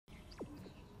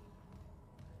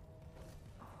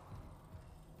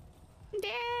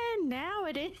Yeah, now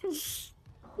it is.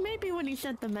 Maybe when he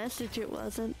sent the message it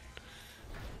wasn't.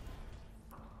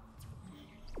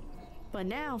 But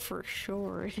now for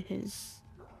sure it is.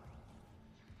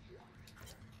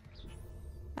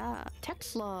 Ah,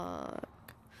 text log.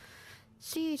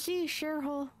 CEC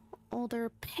shareholder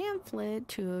pamphlet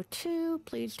 202.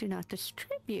 Please do not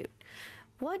distribute.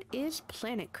 What is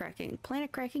planet cracking?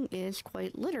 Planet cracking is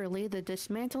quite literally the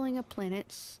dismantling of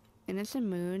planets, innocent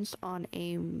moons, on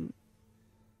a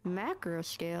macro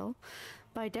scale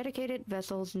by dedicated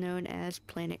vessels known as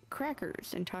planet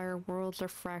crackers. Entire worlds are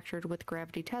fractured with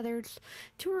gravity tethers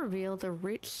to reveal the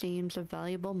rich seams of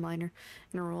valuable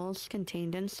minerals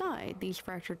contained inside. These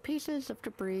fractured pieces of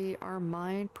debris are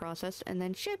mined, processed, and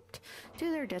then shipped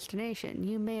to their destination.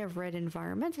 You may have read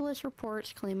environmentalist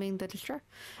reports claiming the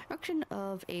destruction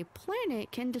of a planet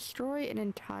can destroy an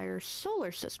entire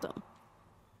solar system.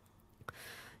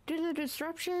 Due to the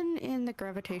disruption in the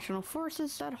gravitational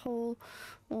forces that hold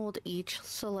each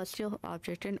celestial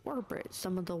object in orbit.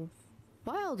 Some of the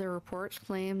wilder reports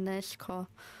claim this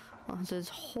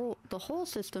causes the whole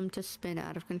system to spin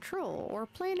out of control, or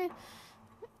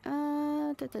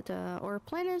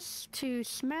planets to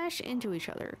smash into each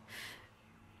other.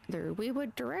 We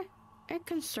would direct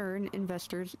concern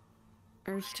investors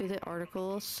to the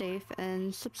article Safe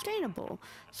and Sustainable,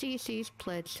 CEC's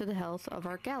pledge to the health of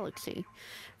our galaxy,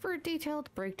 for a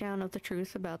detailed breakdown of the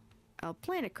truth about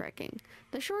planet cracking.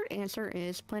 The short answer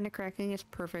is planet cracking is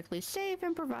perfectly safe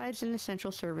and provides an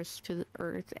essential service to the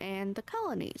Earth and the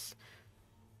colonies.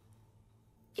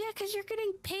 Yeah, because you're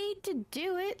getting paid to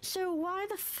do it, so why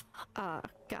the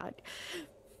God.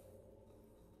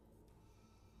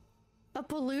 A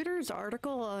polluter's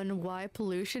article on why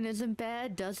pollution isn't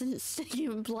bad doesn't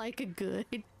seem like a good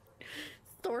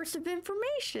source of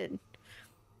information.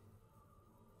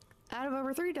 Out of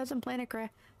over 3 dozen planet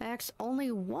cracks, only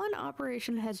one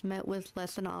operation has met with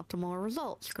less than optimal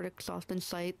results. Critics often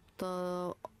cite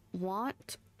the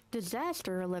Want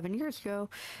disaster 11 years ago,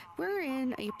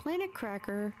 wherein a planet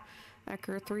cracker,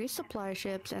 3 supply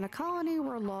ships, and a colony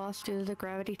were lost due to the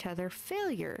gravity tether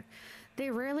failure. They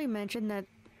rarely mention that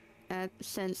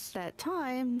since that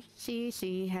time,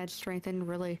 CEC had strengthened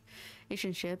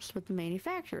relationships with the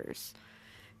manufacturers,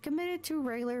 committed to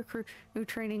regular crew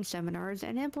training seminars,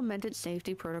 and implemented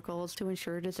safety protocols to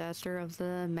ensure disaster of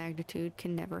the magnitude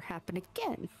can never happen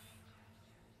again.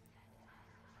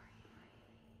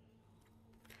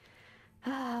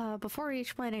 Before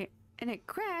each planet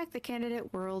crack, the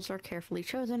candidate worlds are carefully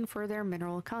chosen for their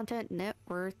mineral content, net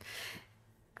worth,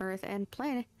 Earth and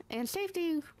planet, and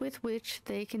safety with which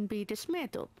they can be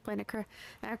dismantled. Planet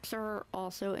cracks are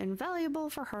also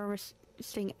invaluable for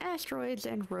harvesting asteroids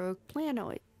and rogue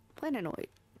planetoids,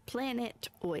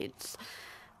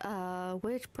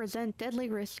 which present deadly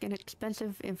risk and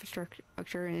expensive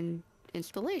infrastructure and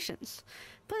installations.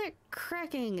 Planet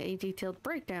cracking, a detailed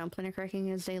breakdown. Planet cracking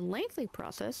is a lengthy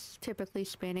process, typically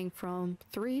spanning from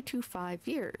 3 to 5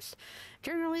 years.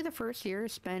 Generally, the first year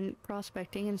is spent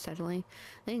prospecting and settling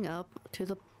up to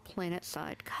the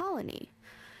planet-side colony.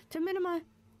 To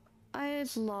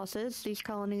minimize losses, these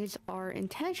colonies are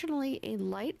intentionally a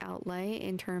light outlay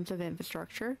in terms of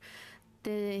infrastructure.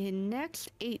 The next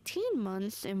 18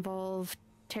 months involve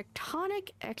tectonic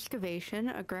excavation,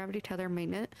 a gravity tether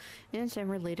maintenance, and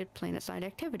related planet-side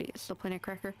activities. The planet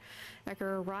cracker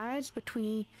arrives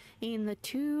between the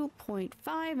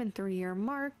 2.5 and 3 year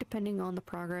mark, depending on the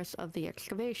progress of the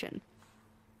excavation.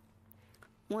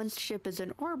 Once the ship is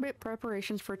in orbit,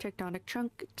 preparations for tectonic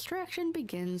chunk extraction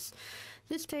begins.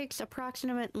 This takes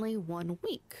approximately 1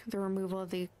 week. The removal of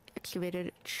the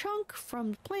excavated chunk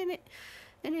from the planet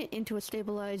and it into a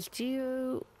stabilized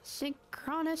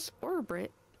geosynchronous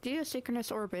orbit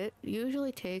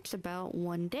usually takes about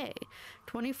 1 day,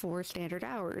 24 standard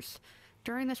hours.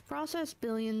 During this process,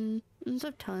 billions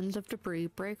of tons of debris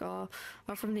break off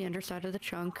from the underside of the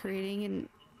chunk, creating an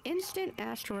instant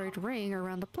asteroid ring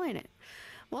around the planet.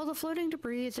 While the floating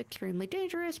debris is extremely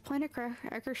dangerous, planet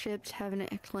cracker ships have an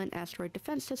excellent asteroid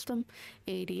defense system,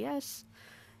 ADS,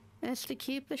 as to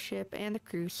keep the ship and the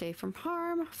crew safe from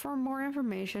harm. For more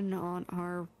information on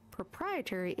our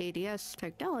proprietary ADS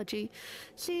technology,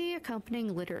 see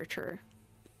accompanying literature.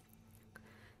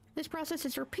 This process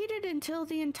is repeated until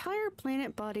the entire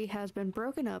planet body has been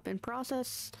broken up and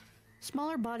processed.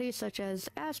 Smaller bodies such as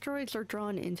asteroids are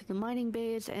drawn into the mining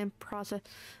bays and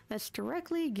processed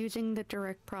directly using the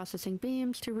direct processing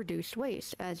beams to reduce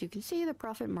waste. As you can see, the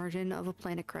profit margin of a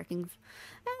planet cracking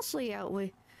vastly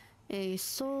outweighs a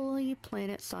solely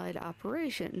planet-side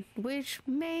operation, which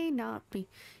may not be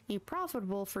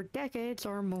profitable for decades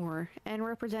or more, and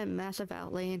represent massive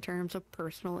outlay in terms of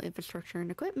personal infrastructure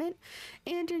and equipment,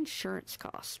 and insurance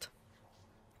cost.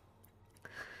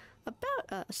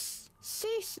 About us,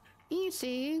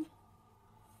 CEC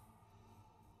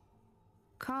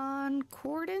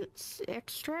Concordance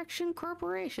Extraction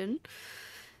Corporation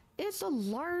is the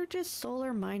largest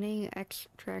solar mining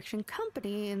extraction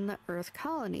company in the Earth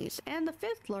colonies, and the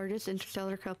 5th largest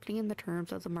interstellar company in the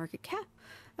terms of the market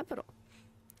capital.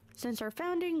 Since our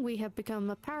founding, we have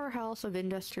become a powerhouse of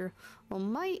industrial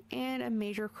might and a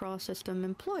major cross-system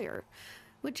employer,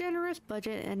 with generous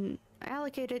budget and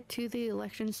allocated to the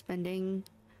election spending.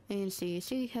 And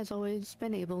CEC has always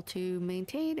been able to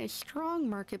maintain a strong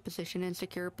market position and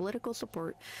secure political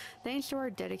support thanks to our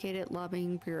dedicated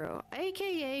lobbying bureau,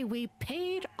 aka we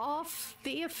paid off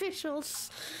the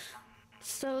officials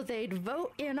so they'd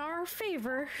vote in our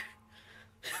favor.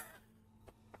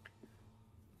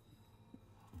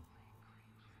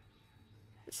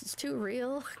 This is too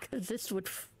real, because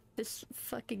this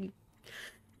fucking...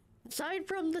 Aside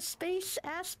from the space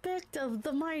aspect of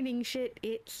the mining shit,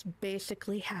 it's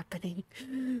basically happening.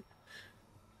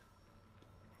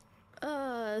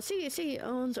 CEC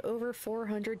owns over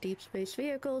 400 deep space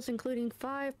vehicles, including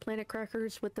 5 planet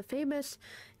crackers, with the famous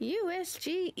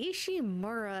USG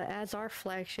Ishimura as our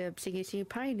flagship. CEC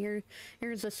pioneers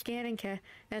a scanning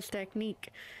as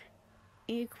technique,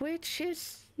 which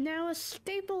is now a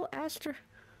staple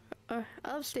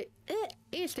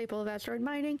a staple of asteroid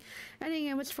mining, and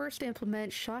it was first to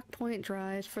implement shock point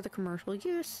drives for the commercial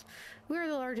use. We are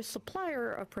the largest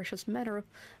supplier of precious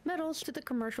metals to the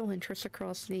commercial interests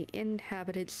across the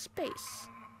inhabited space.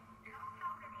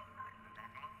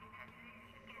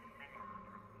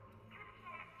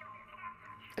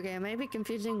 Okay, I might be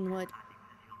confusing what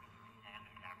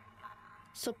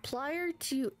supplier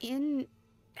to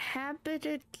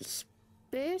inhabited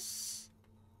space.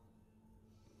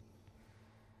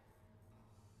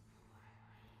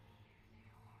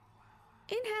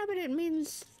 Inhabited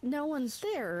means no one's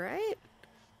there, right?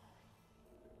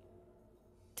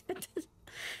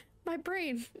 My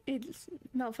brain is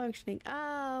malfunctioning.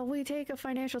 We take a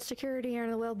financial security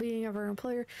and the well-being of our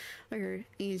employees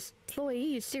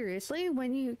seriously.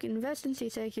 When you invest in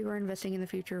CSEC, you are investing in the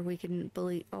future we can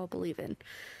all believe in.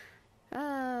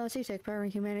 CSEC, powering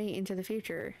humanity into the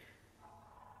future.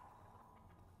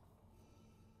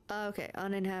 Okay,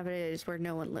 uninhabited is where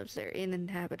no one lives there.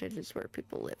 Uninhabited is where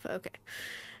people live. Okay.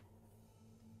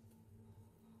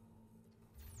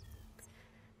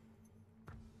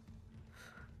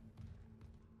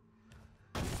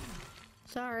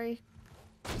 Sorry.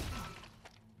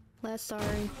 Less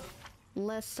sorry.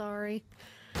 Less sorry.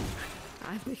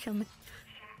 I'm becoming...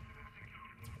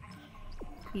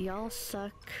 Y'all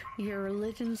suck. Your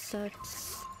religion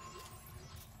sucks.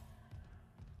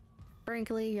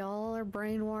 Frankly, y'all are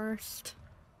brainwashed.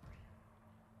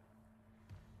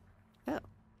 Oh.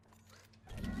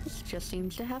 This just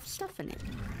seems to have stuff in it.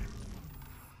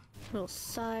 Little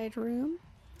side room.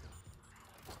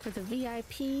 For the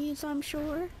VIPs, I'm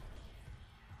sure.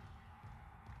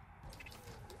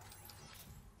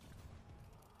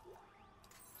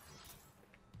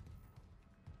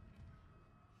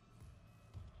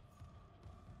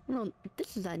 Well,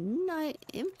 this is a night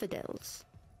infidels.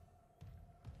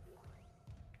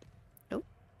 Oh,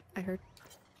 I heard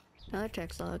another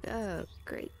text log. Oh,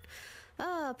 great.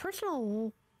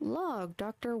 Personal log.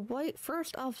 Dr. White,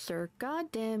 first officer.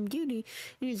 Goddamn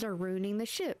unis are ruining the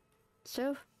ship.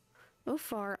 So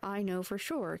far, I know for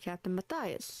sure. Captain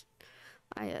Matthias.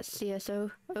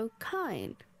 CSO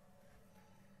O'Kine.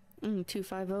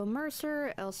 250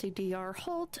 Mercer. LCDR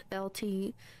Holt.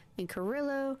 LT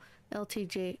Incarillo.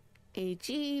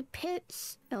 LTJAG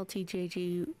Pitts.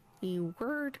 LTJG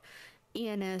Word.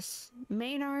 ENS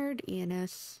Maynard.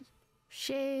 ENS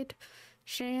Shand.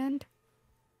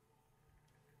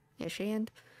 Yeah,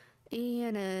 Shand.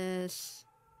 ENS...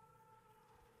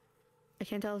 I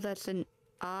can't tell if that's an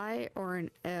I or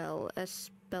an L.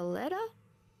 Espeleta?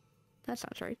 That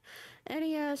sounds right.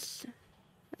 NES...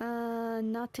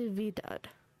 Natividad.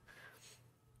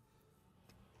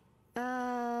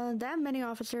 That many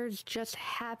officers just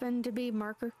happen to be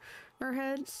marker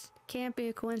heads. Can't be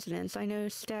a coincidence. I know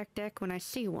stack deck when I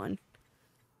see one.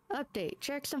 Update.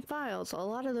 Check some files. A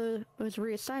lot of those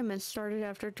reassignments started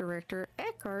after Director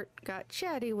Eckhart got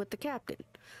chatty with the captain.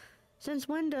 Since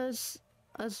when does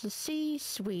the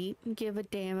C-suite give a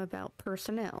damn about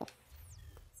personnel?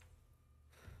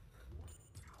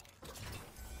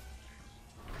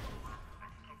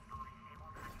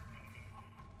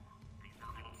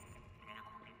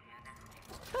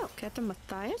 Oh, Captain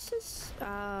Matthias is...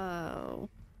 Oh.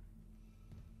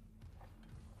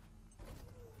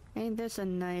 Ain't this a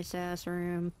nice-ass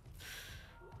room?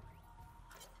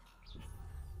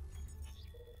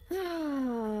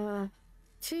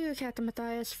 To Captain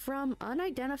Matthias from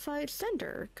unidentified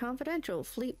sender. Confidential.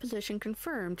 Fleet position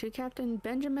confirmed. To Captain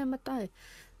Benjamin Matthias.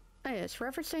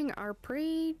 Referencing our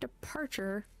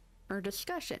pre-departure or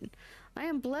discussion. I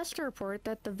am blessed to report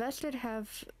that the vested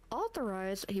have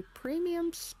authorized a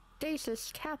premium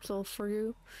stasis capsule for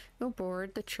you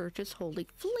aboard the Church's Holy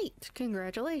Fleet.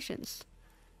 Congratulations.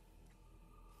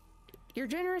 Your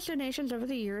generous donations over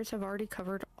the years have already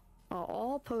covered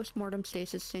all post-mortem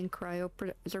stasis and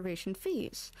cryopreservation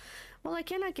fees. While I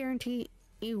cannot guarantee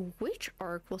you which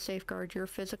arc will safeguard your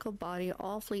physical body,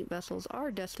 all fleet vessels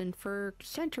are destined for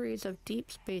centuries of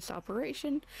deep space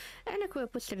operation and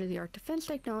equipped with state-of-the-art defense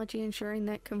technology, ensuring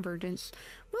that convergence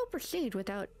will proceed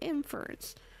without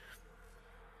interference.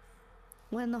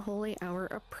 When the holy hour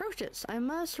approaches, I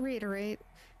must reiterate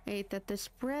that this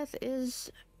breath is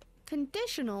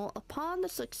conditional upon the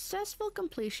successful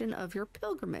completion of your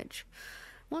pilgrimage.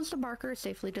 Once the marker is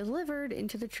safely delivered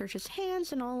into the Church's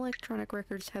hands and all electronic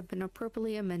records have been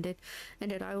appropriately amended,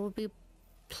 and that I will be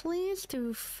pleased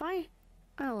to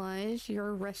finalize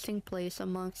your resting place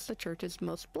amongst the Church's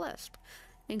most blessed,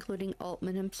 including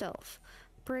Altman himself.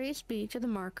 Praise be to the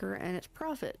marker and its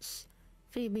prophets.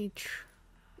 Phoebe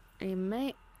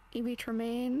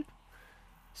Tremaine,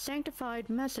 Sanctified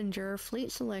Messenger,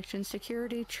 Fleet Selection,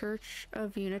 Security, Church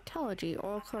of Unitology.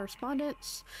 All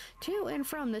correspondence to and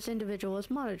from this individual is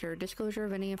monitored. Disclosure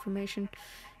of any information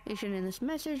in this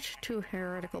message to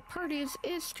heretical parties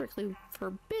is strictly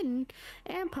forbidden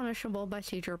and punishable by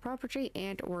seizure of property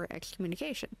and or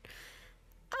excommunication.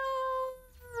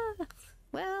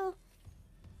 Well,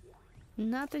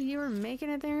 not that you were making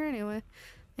it there anyway.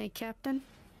 Hey, Captain.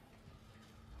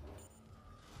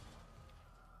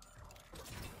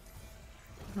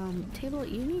 Table,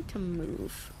 you need to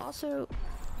move. Also,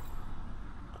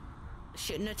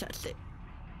 shouldn't have touched it.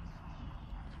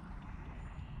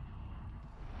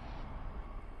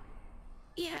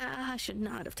 Yeah, I should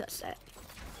not have touched that.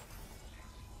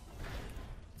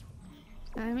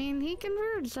 I mean, he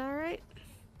converts, alright.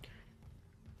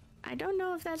 I don't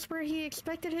know if that's where he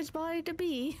expected his body to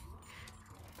be.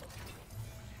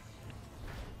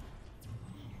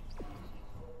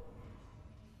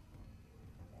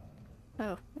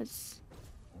 Oh, it's...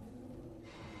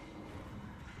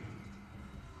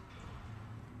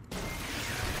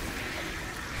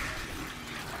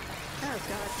 Oh,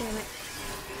 god damn it.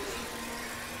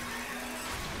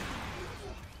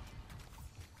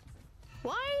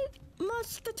 Why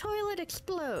must the toilet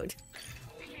explode?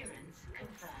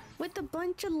 With a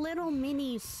bunch of little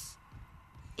minis.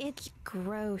 It's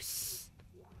gross.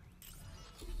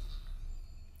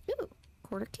 Ooh,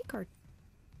 quarter key card.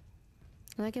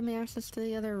 Will that give me access to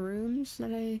the other rooms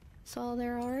that I saw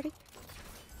there already?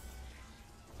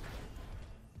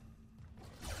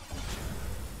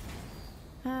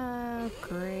 Oh,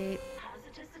 great.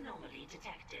 Hazardous anomaly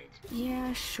detected.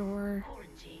 Yeah, sure.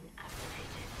 Quarantine activated.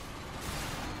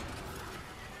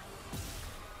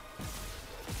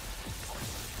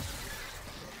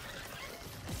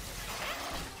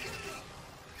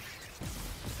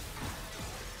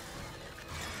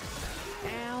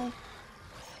 Ow.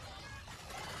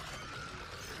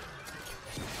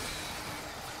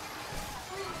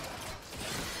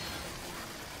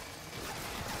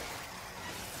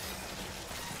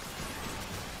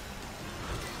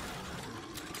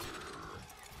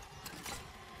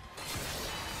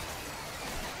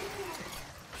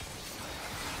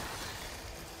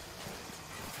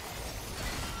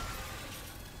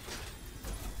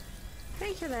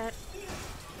 Thanks for that,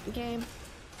 game.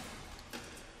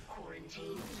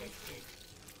 Quarantine lifted.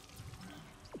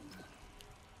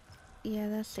 Yeah,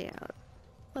 that's the out.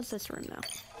 What's this room now?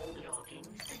 Logging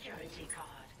security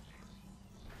card.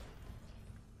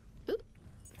 Ooh.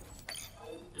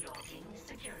 Logging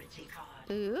security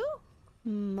card. Ooh.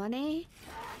 Money.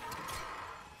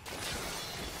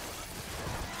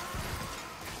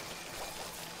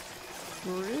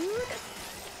 Rude.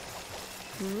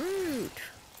 Rude.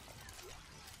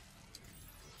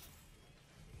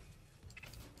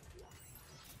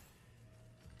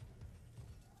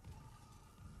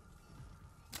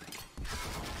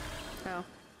 Oh.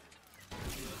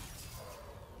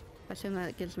 I assume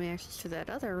that gives me access to that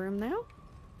other room now.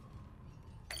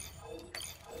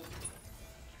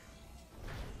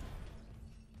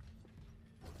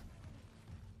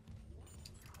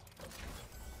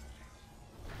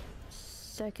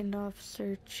 Second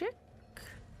officer check.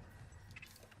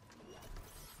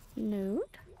 Node.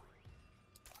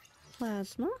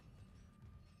 Plasma.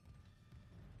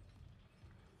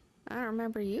 I don't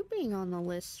remember you being on the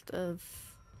list of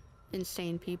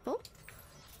insane people.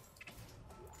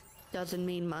 Doesn't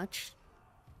mean much.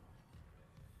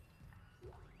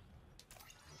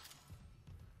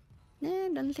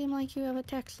 Doesn't seem like you have a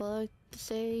text log to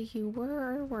say you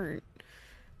were or weren't.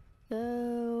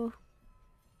 Though...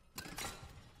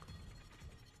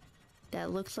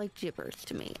 that looks like gibberish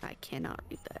to me. I cannot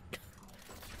read that.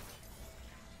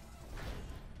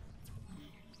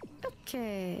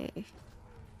 Okay.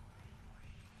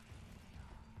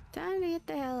 Time to get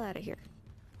the hell out of here.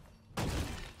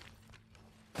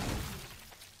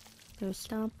 Go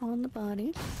stomp on the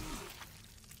body.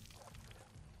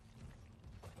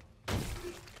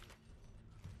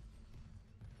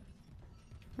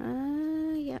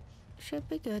 Yep. Should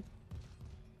be good.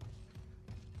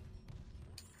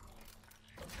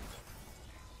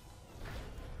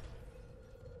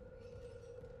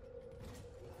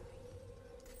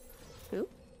 Who?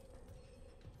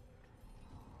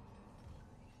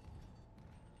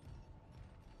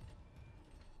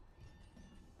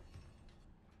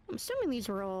 I'm assuming these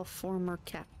were all former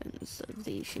captains of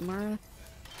the Shimara.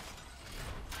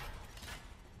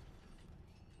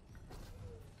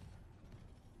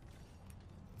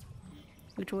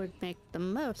 Which would make the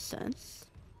most sense.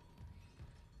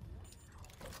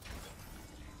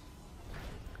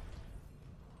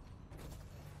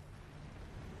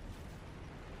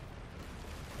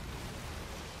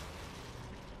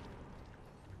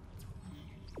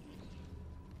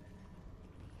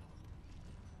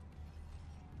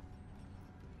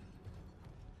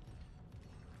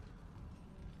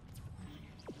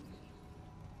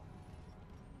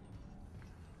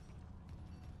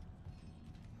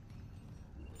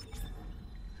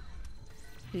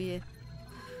 Yeah.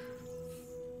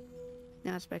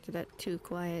 Now it's back to that too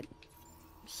quiet.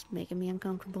 Just making me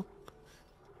uncomfortable.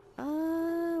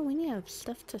 We need to have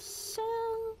stuff to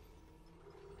sell.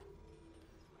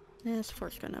 This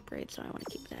force gun upgrade, so I want to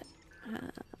keep that.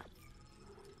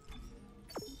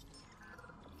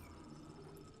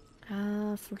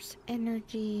 Force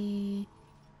energy.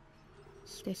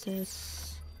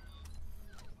 Stasis.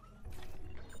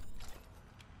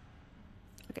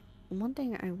 Okay, one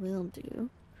thing I will do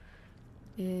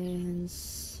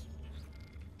is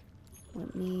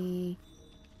let me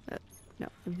no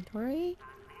inventory,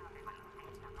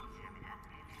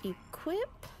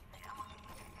 equip.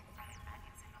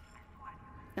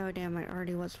 Oh damn, I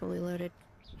already was fully loaded.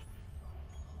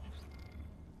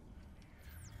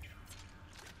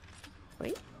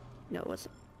 Wait, no it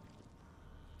wasn't.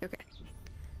 Okay,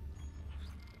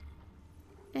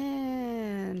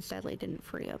 and sadly didn't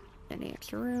free up any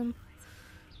extra room.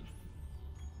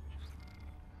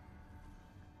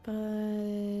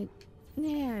 But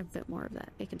yeah, a bit more of that.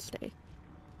 It can stay.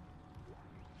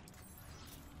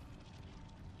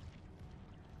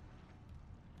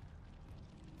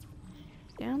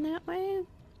 Down that way?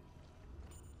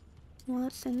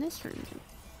 What's in this room?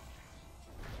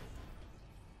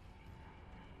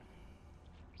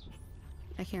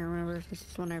 I can't remember if this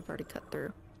is one I've already cut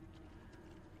through.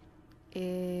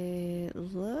 It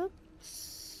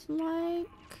looks like...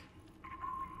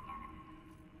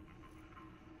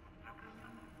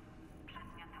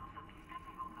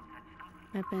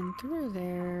 I've been through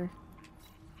there,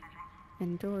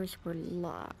 and doors were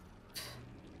locked.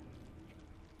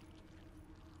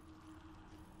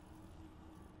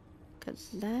 Cause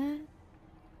that...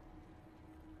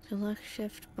 Deluxe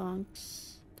shift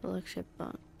bunks. Deluxe shift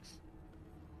bunks.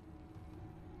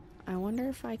 I wonder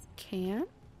if I can?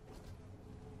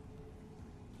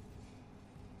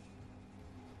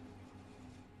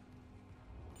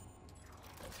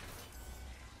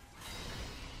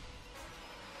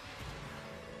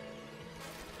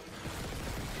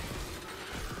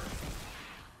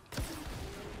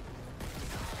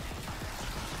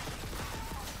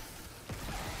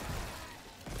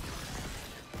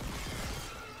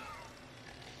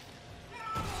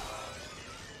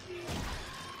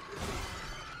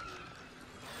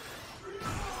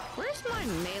 Where's my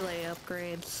melee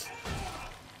upgrades?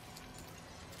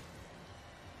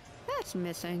 That's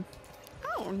missing.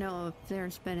 I don't know if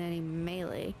there's been any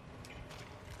melee.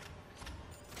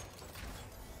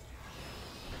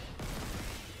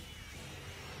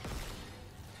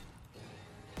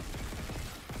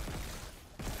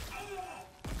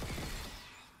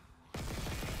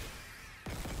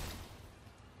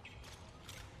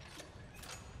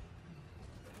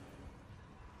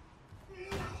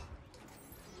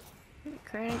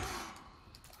 Credits.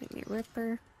 Make me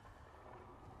Ripper.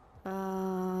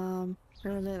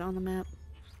 Where was it on the map?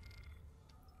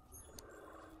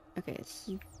 Okay, it's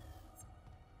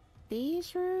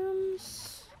these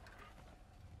rooms.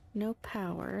 No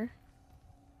power.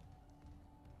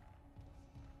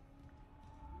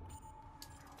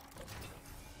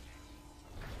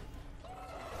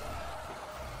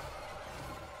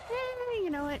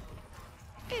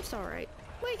 It's alright.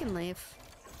 We can leave.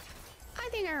 I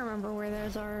think I remember where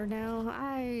those are now.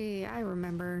 I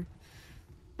remember.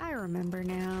 I remember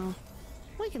now.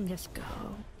 We can just go.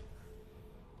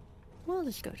 We'll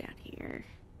just go down here.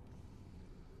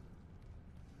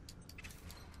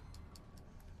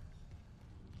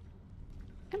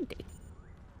 Empty.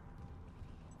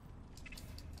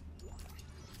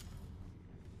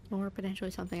 Or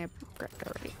potentially something I grabbed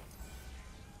already.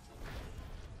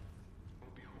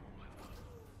 We'll be home, my love.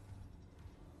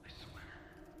 I swear.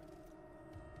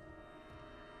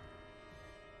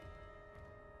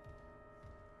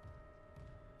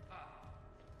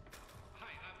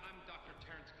 Hi, I'm Dr.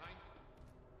 Terrence Kine.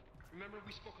 Remember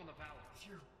we spoke on the Valor? If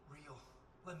you're real,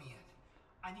 let me in.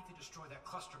 I need to destroy that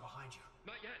cluster behind you.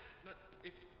 Not yet.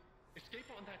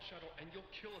 Escape on that shuttle and you'll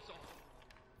kill us all.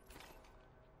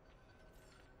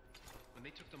 When they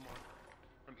took the marker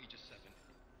from Aegis 7,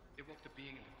 it woke the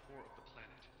being in the core of the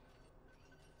planet.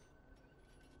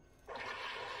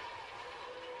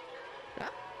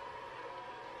 Ah.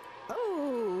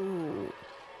 Oh!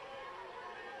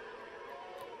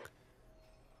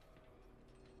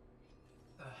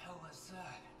 The hell is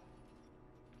that?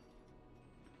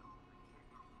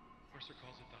 Mercer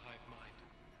calls it the hive mind,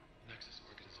 a nexus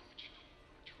organism which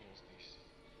controls these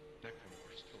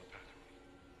necromorphs telepathically.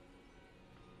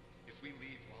 If we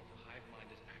leave while the hive mind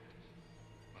is active,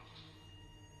 well,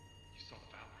 you saw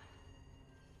the Valor.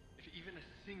 If even a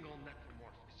single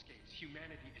necromorph escapes,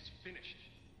 humanity is finished.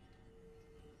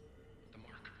 The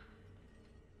marker.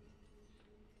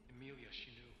 Emilia,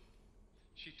 she knew.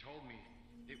 She told me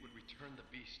it would return the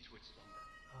beast to its slumber.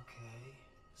 Okay,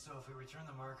 so if we return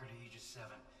the marker to Aegis 7,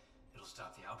 it'll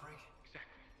stop the outbreak?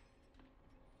 Exactly.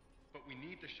 But we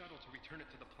need the shuttle to return it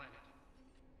to the planet.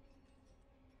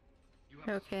 You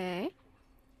have Okay.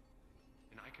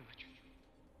 and I can let you through.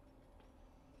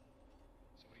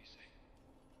 So what do you say?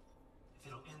 If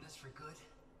it'll end this for good,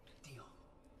 deal.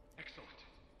 Excellent.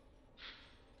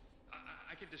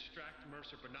 I can distract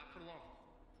Mercer, but not for long.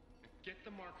 Get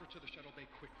the marker to the shuttle bay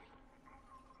quickly.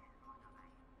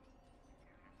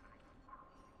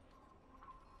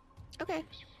 Okay.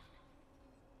 Mr. Clark,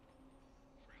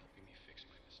 for helping me fix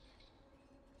my mistakes.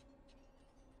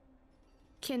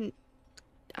 Can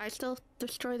I still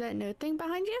destroy that note thing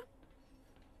behind you?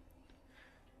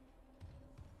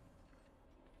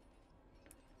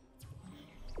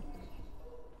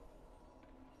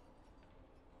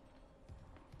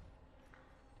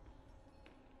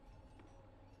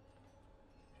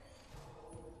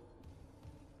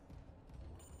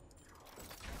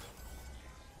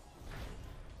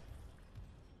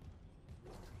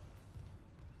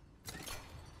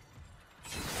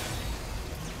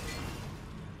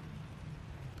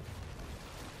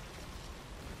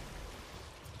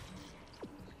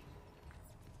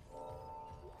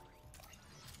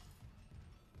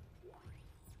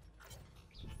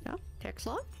 No? Text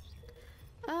log?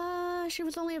 She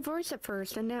was only a voice at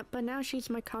first, but now she's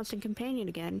my constant companion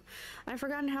again. I've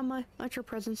forgotten how much her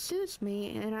presence soothes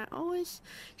me, and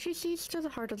she sees to the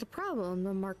heart of the problem.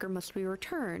 The marker must be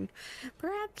returned.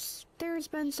 Perhaps there's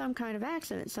been some kind of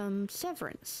accident, some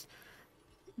severance.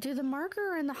 Do the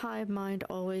marker and the hive mind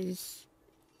always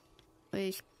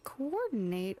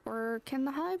coordinate, or can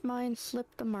the hive mind slip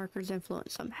the marker's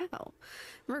influence somehow?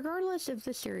 Regardless if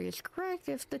this theory is correct,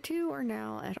 if the two are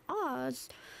now at odds,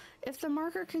 if the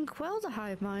marker can quell the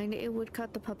hive mind, it would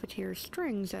cut the puppeteer's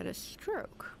strings at a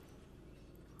stroke.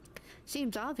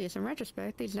 Seems obvious in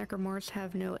retrospect, these necromorphs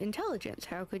have no intelligence.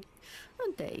 How could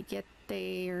they? Yet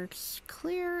there's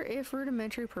clear, if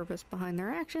rudimentary, purpose behind their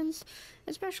actions,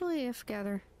 especially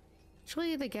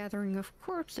the gathering of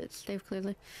corpses. They've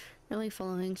clearly really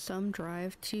following some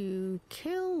drive to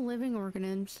kill living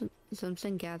organisms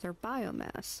and gather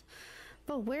biomass.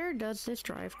 But where does this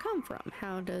drive come from?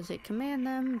 How does it command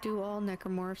them? Do all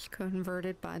necromorphs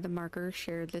converted by the marker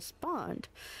share this bond?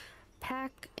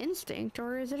 Pack instinct,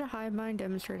 or is it a hive mind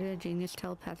demonstrated a genius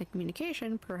telepathic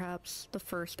communication, perhaps the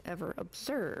first ever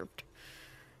observed?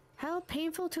 How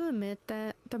painful to admit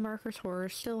that the marker's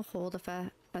horrors still hold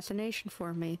a fascination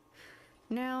for me.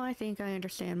 Now I think I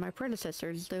understand my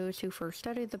predecessors, those who first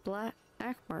studied the black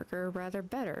marker, rather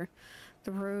better.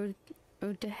 The road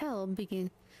to hell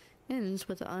begins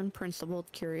with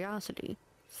unprincipled curiosity.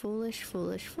 Foolish,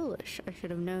 foolish, foolish. I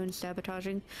should have known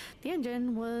sabotaging the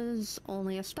engine was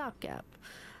only a stopgap.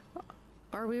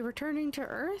 Are we returning to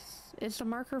Earth? Is the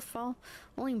marker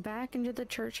falling back into the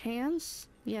church hands?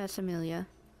 Yes, Amelia.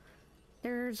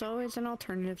 There's always an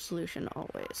alternative solution,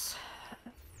 always.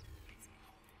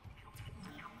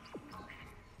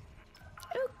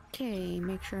 Okay,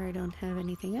 make sure I don't have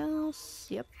anything else.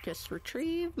 Yep, just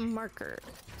retrieve marker.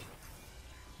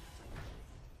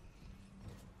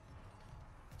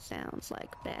 sounds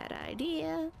like a bad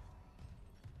idea.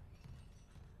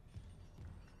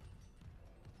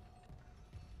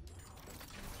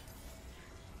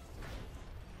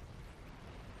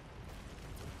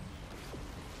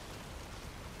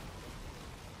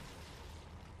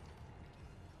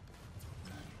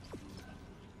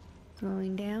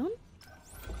 Going down.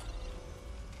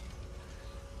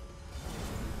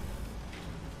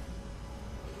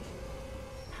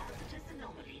 Hazardous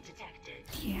anomaly detected.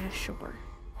 Yeah, sure.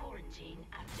 Quarantine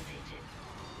activated.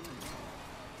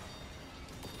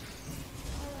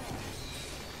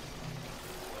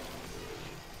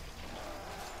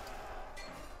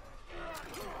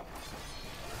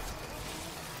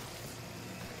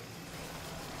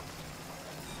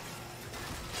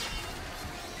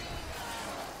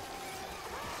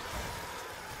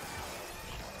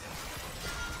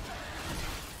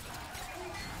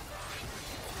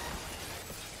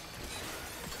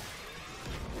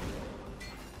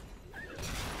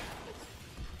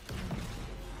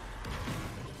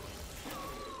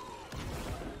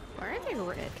 Why are they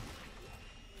red?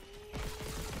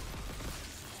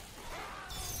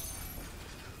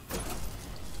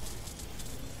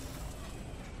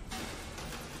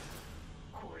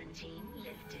 Quarantine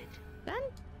lifted. Done?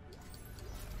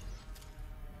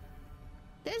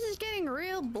 This is getting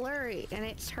real blurry, and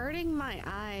it's hurting my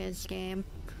eyes, game.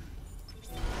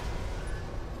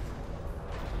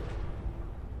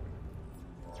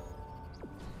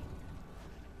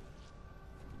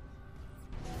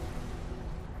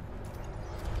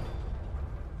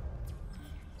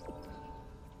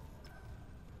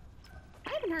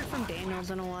 I haven't heard from Daniels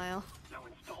in a while. Now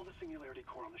install the singularity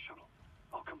core on the shuttle.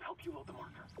 I'll come help you load the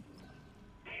marker.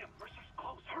 Damn, Mercer's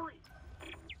close. Hurry!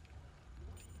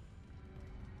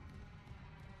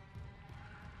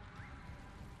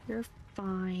 You're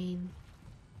fine.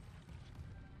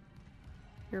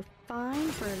 You're fine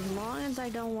for as long as I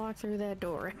don't walk through that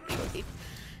door, actually.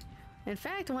 In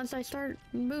fact, once I start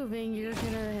moving, you're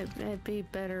gonna be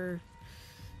better.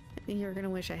 You're gonna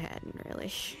wish I hadn't,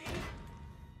 really.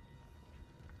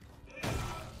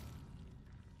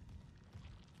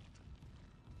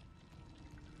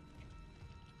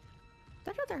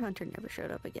 That other hunter never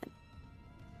showed up again.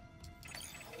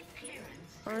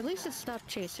 Clearance. Or at least it stopped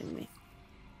chasing me.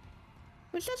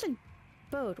 Which doesn't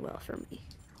bode well for me.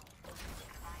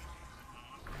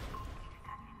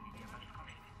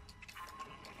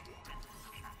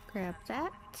 Grab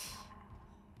that.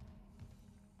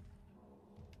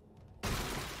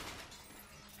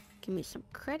 Give me some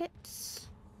credits.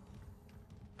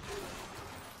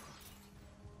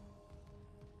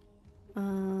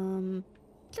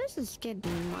 This is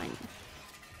getting like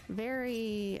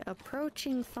very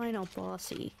approaching final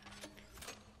bossy.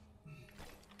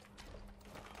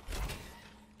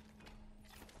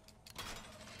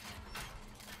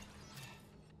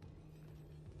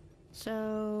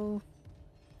 So,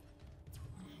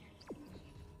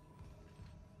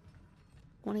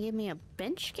 want to give me a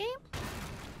bench game?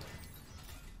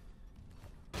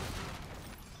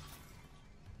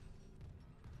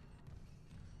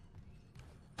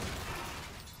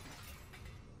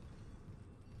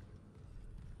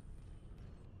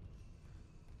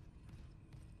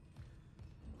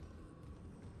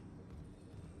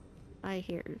 I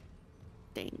hear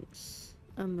things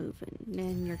a-moving,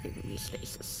 and you're giving me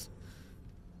stasis.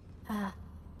 Ah.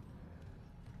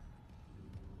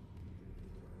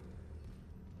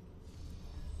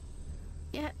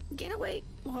 Yeah, get away.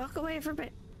 Walk away from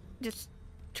it. Just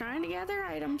trying to gather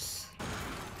items.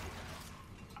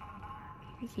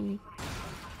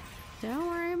 Don't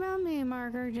worry about me,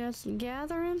 Marker. Just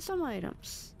gathering some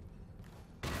items.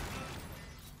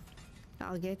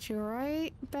 I'll get you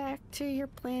right back to your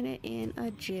planet in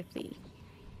a jiffy.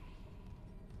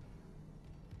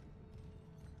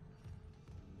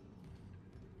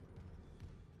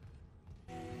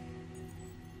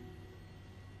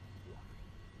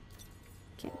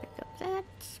 Can't pick up that,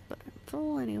 but I'm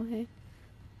full anyway.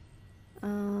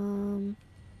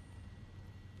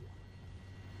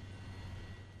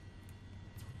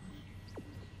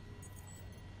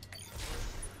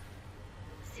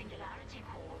 Singularity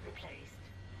core replaced.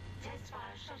 Test fire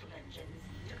shuttle engines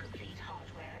to complete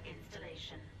hardware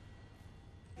installation.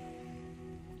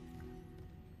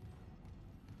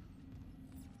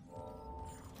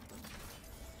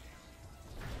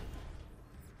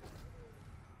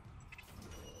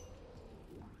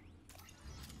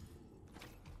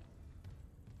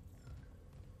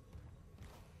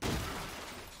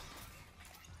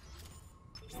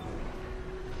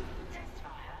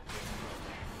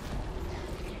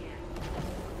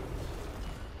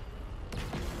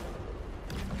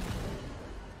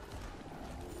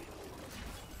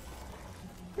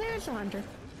 there's a hunter.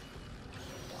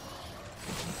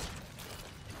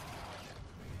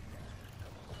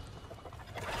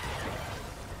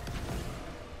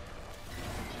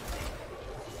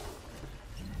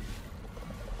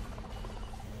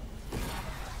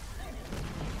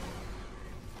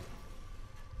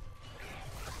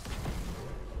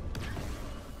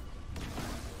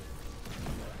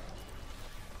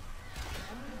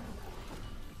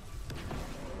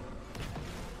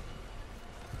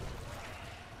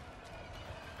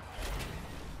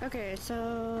 Okay,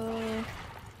 so...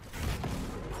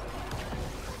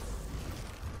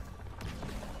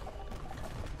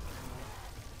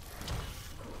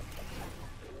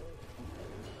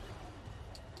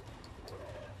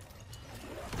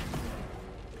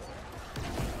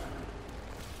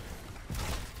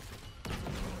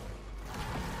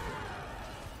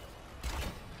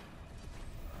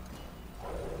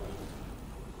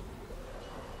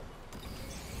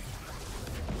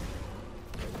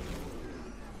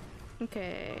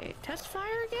 Okay, test fire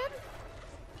again?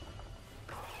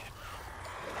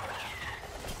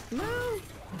 Move!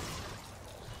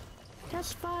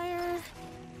 Test fire.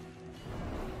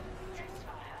 Test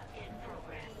fire in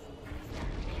progress.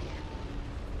 Stand clear.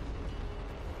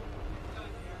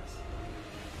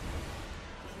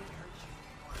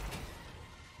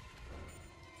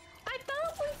 I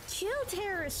thought we killed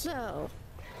Harris though.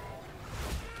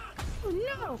 Oh,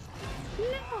 no!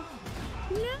 No!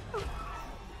 No!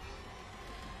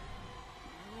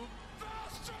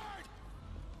 Bastard!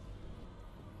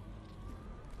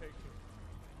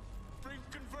 Bring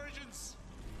conversions!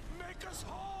 Make us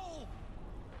whole!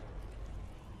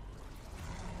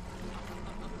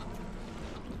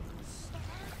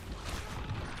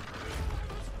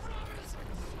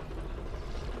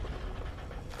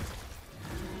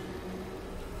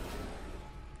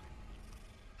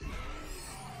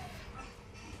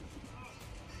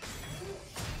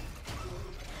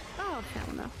 Oh,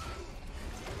 hell no.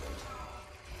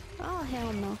 Oh,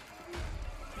 hell no.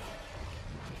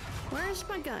 Where's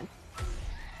my gun?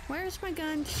 Where's my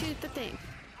gun to shoot the thing?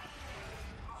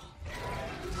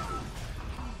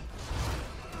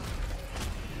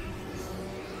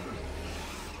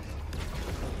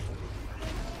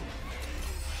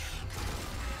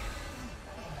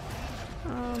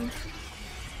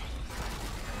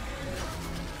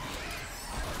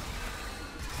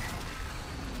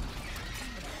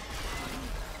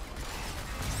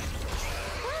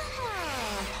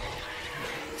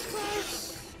 It's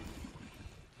close.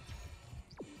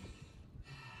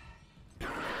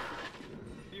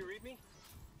 Do you read me?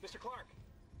 Mr. Clark!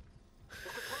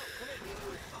 Mr. Clark, come in!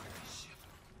 Fuck this ship.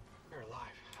 You're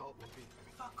alive. Help me be.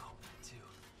 Fuck all that too.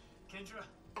 Kendra?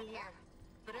 I'm here,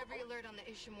 but every alert on the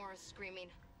Ishimura is screaming.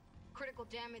 Critical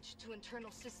damage to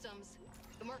internal systems.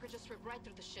 The marker just ripped right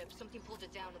through the ship. Something pulled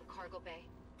it down to the cargo bay.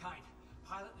 Kind.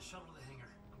 Pilot the shuttle to the hangar.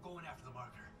 I'm going after the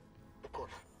marker. Of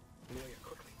course. Amelia,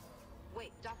 quickly.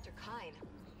 Wait, Dr. Kine.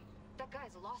 That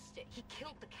guy's lost it. He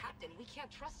killed the captain. We can't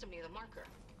trust him near the marker.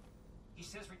 He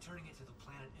says returning it to the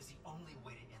planet is the only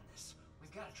way to end this.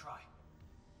 We've got to try.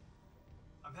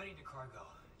 I'm heading to cargo.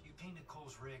 You ping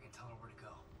Nicole's rig and tell her where to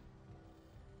go.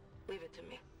 Leave it to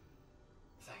me.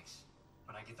 Thanks.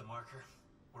 When I get the marker,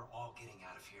 we're all getting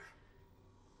out of here.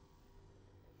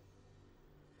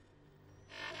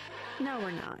 No,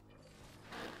 we're not.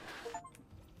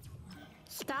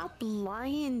 Stop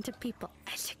lying to people,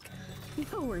 Isaac.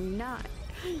 No, we're not.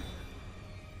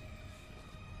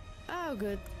 Oh,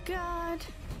 good God.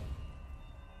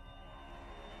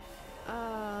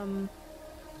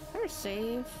 Better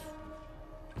save.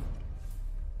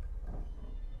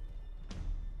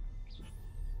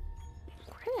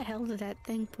 Where the hell did that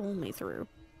thing pull me through?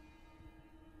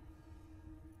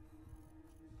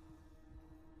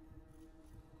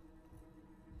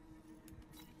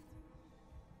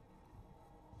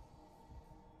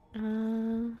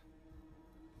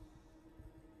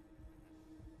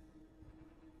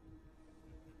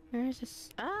 Where is this?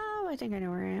 Oh, I think I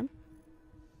know where I am.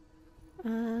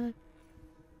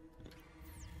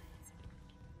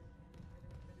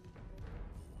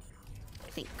 I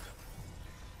think.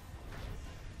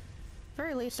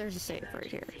 Very least there's a save right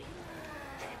here.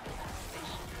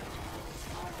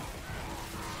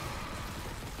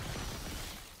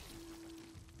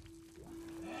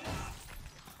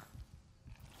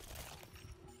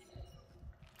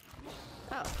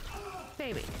 Oh,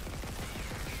 baby.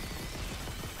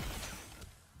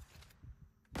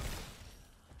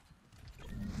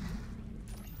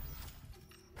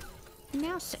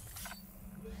 Now save.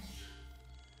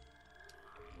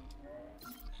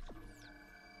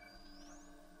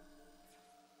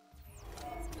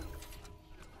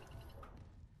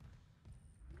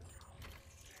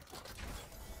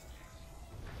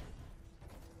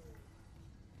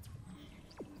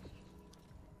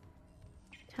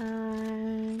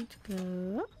 Time to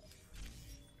go.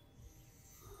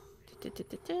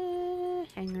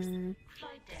 Hangar.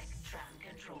 Flight deck tram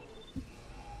control.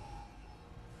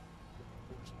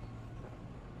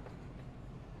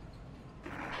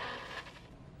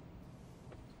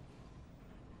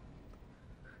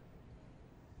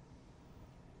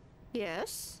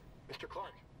 Yes. Mr.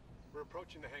 Clark, we're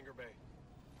approaching the hangar bay.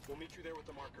 We'll meet you there with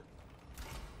the marker.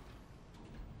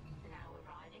 Now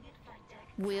arriving at flight deck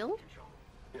Will? control.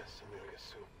 Yes, Amelia,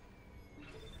 soon.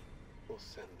 We'll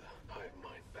send the hive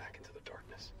mind back into the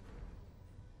darkness.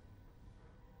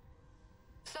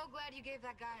 So glad you gave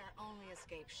that guy our only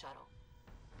escape shuttle.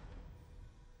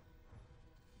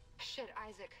 Shit,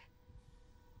 Isaac.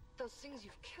 Those things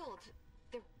you've killed,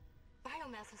 their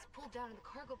biomass is pulled down in the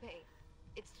cargo bay.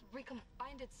 It's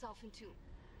recombined itself into...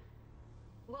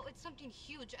 Well, it's something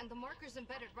huge, and the marker's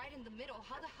embedded right in the middle.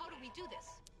 How the hell do we do this?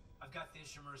 I've got the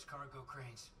Ishimura's cargo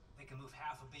cranes. They can move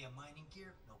half a bay of mining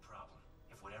gear, no problem.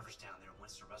 If whatever's down there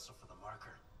wants to wrestle for the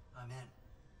marker, I'm in.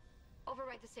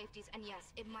 Override the safeties, and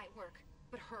yes, it might work.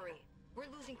 But hurry. We're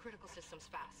losing critical systems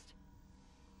fast.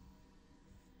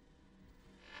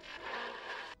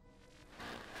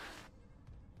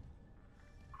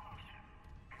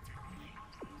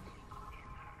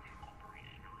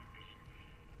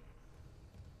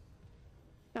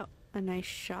 Oh, a nice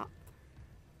shop.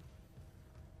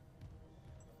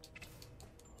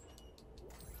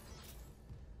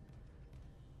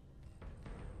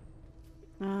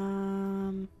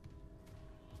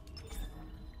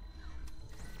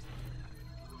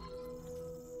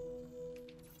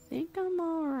 Think I'm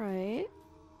alright.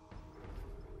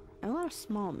 A lot of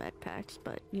small med packs,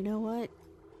 but you know what?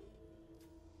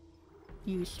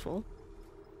 Useful.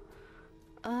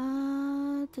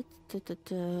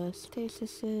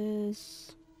 Stasis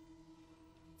is...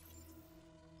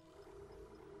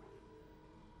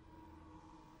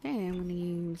 Hey, I'm gonna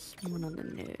use one on the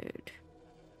node.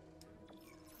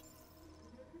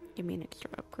 Give me an extra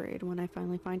upgrade when I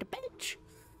finally find a bench.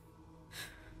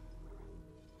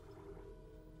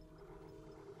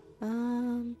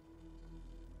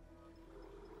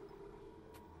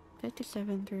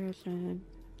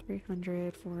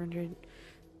 57,300,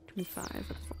 425 with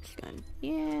a force gun.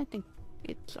 Yeah, I think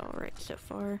it's alright so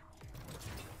far.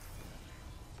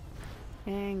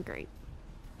 And great.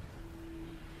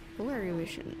 Blurry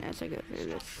vision as I go through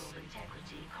this Structural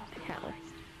integrity hell. compromised.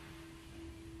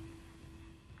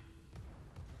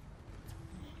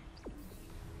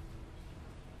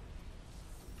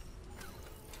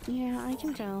 Yeah, I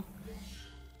can tell.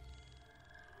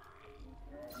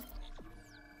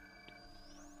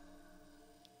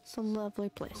 It's a lovely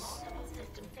place. Multiple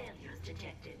system failures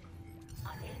detected.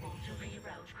 Unable to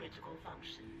reroute critical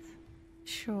functions.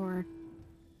 Sure.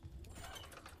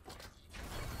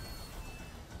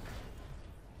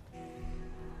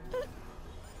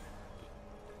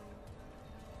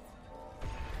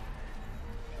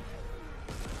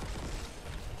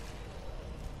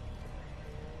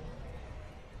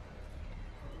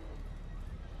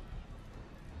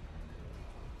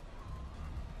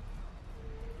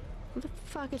 What the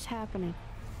fuck is happening?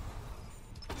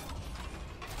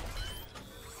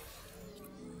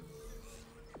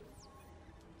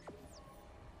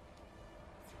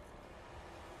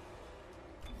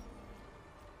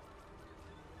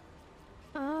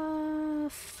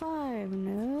 Five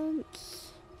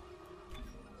notes.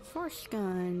 Force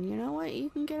gun. You know what? You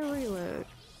can get a reload.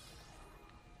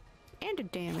 And a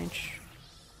damage.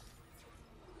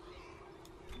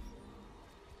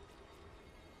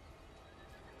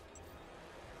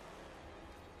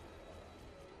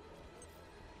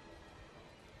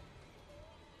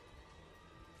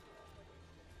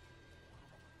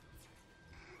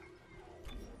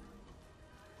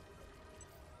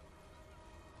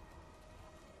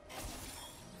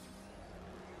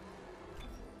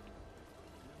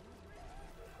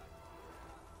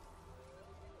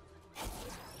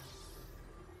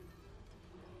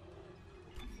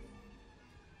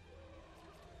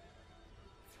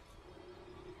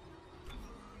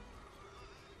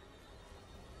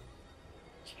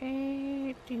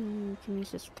 Okay, can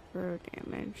use this throw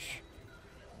damage.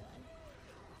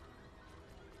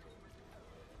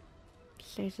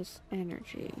 Saves this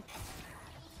energy.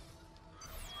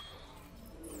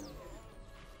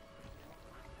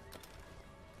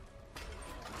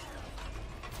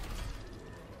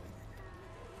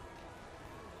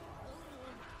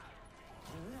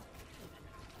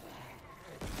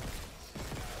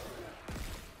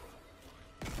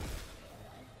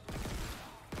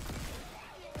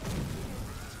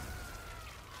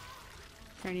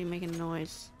 Already making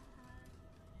noise.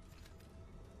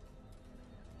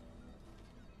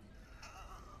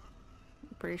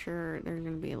 Pretty sure there's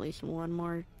gonna be at least one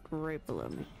more right below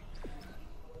me.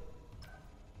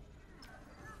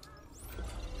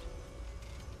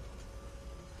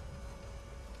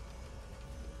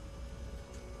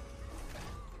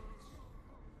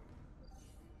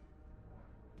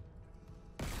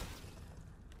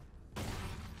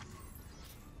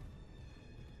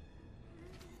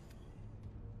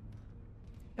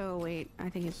 Oh wait, I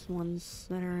think it's ones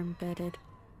that are embedded.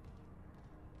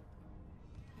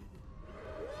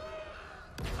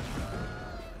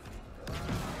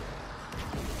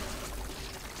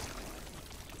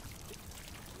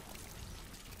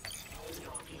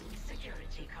 Login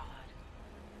security card.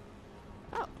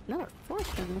 Oh, another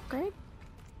fourth gun upgrade.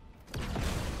 I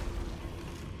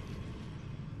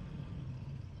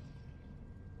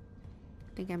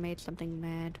think I made something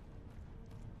mad.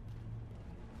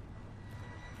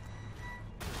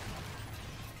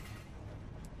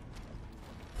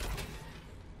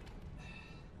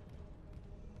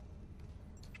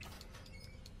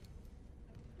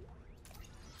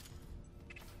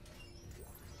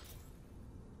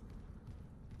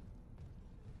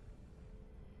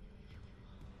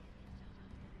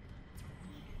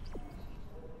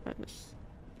 Goodness.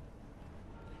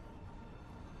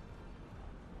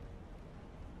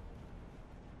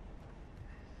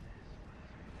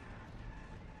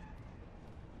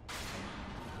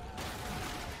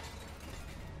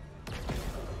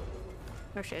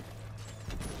 Oh shit.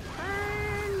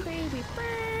 Burn, baby,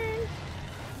 burn!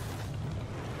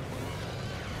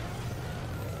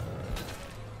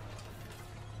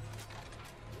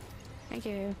 Thank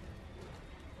you.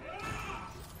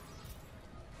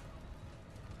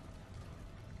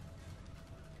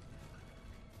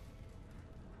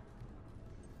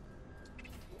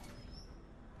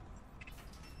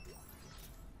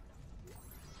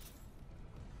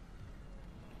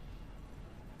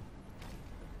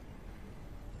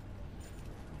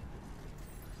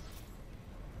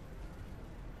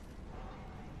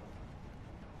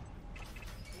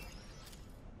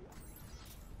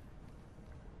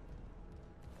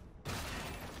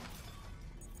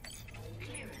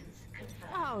 Clearance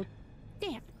confirmed. Oh,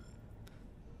 damn.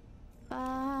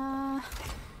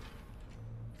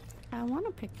 I want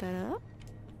to pick that up.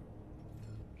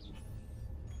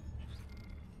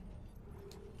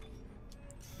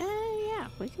 Yeah,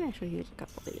 we can actually use a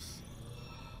couple of these.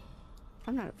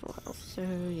 I'm not at full health, so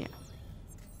yeah.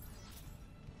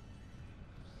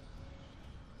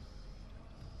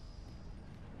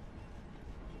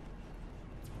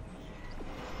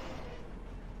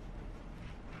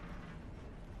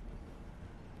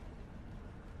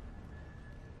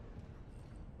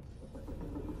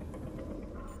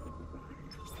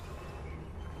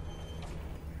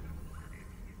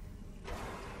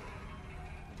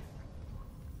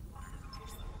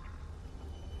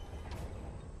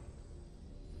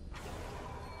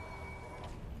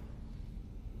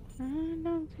 I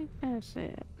don't think that's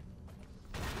it.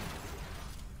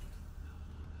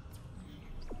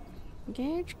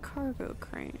 Engage cargo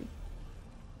crane.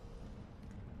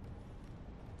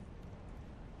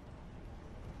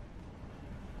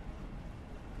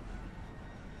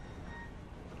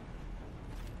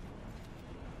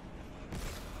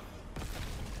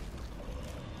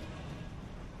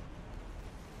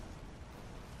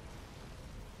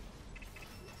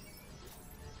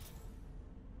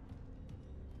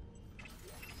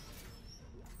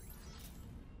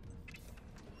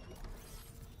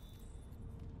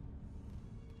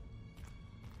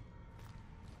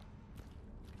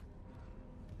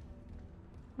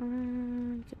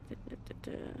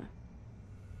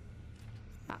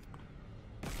 Ah.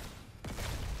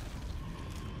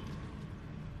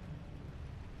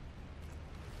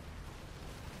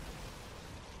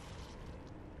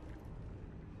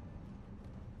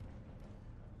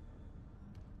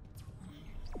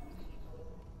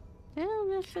 Well,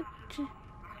 that's a...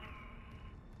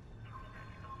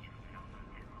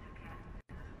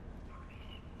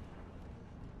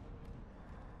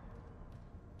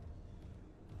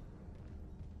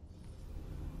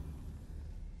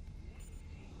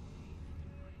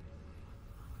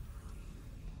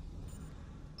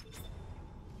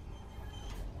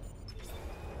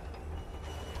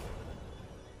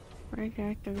 Break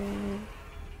activated.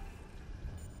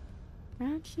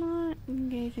 That's not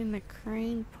engaging the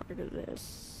crane part of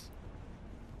this.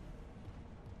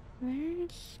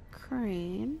 There's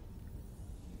crane.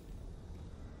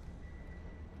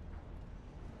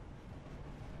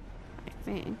 I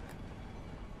think.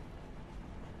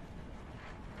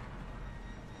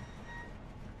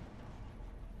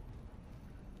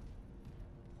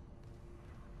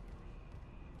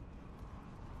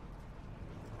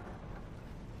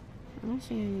 Let's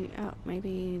see. Oh,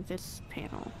 maybe this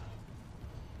panel.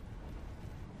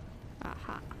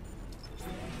 Aha.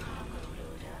 Cargo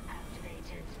loader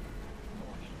activated.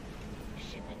 Warning.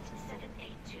 Shipment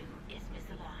 782 is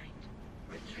misaligned.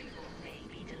 Retrieval may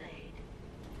be delayed.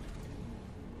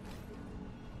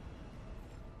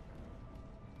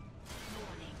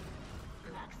 Warning.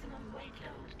 Maximum weight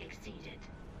load exceeded.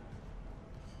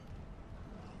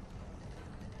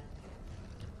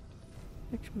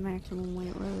 Which maximum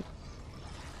weight load?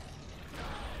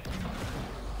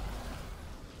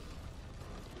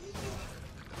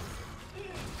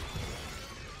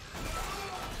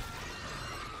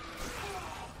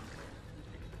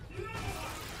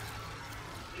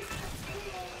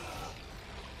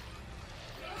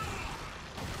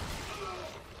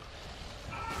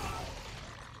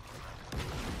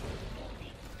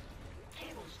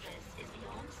 Cable stress is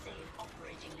beyond safe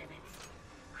operating limits.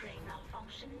 Crane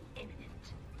malfunction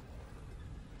imminent.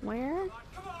 Where?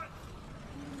 Come on!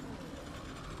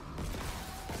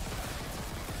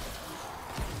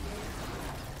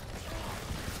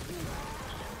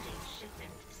 Loading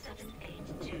shipment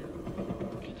 782.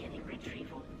 Beginning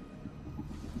retrieval.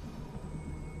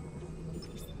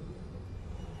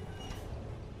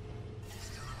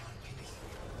 Still in one piece.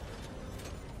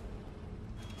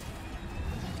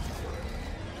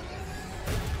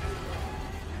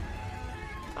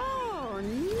 Oh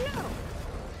no!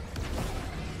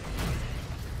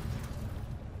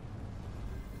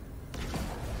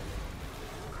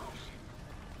 Caution.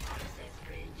 Access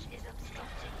bridge is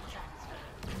obstructing transfer.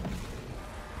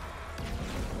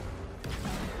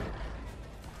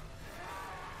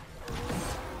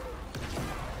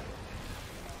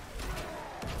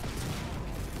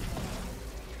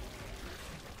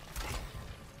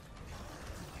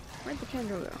 Where'd the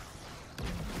candle go?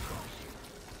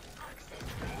 Access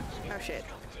bridge is Oh shit.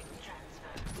 obstructing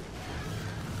transfer.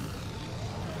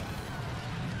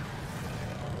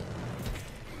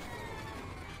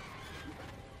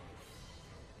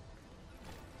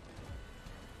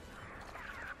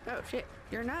 Oh shit,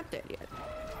 you're not dead yet.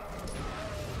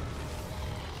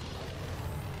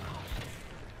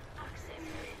 Access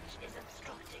bridge is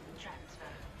obstructing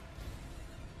transfer.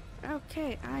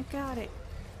 Okay, I got it.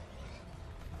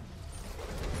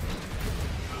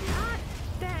 Not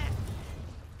that.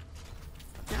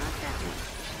 Not that one.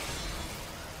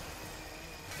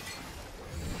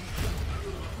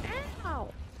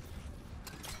 Ow!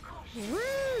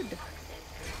 Rude! Access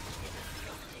bridge is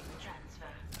obstructing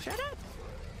transfer. Shut up!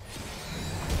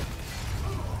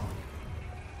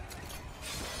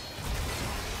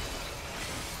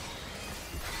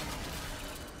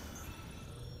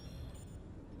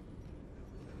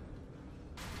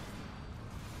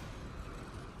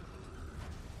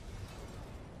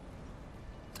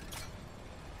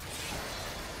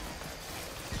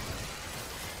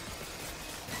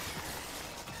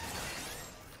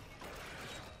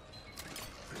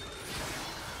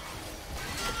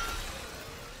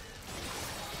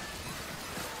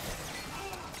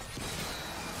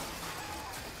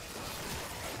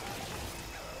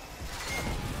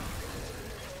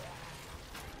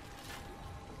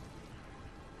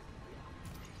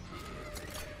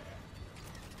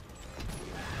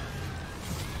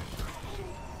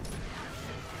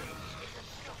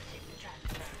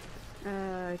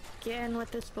 Again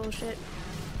with this bullshit.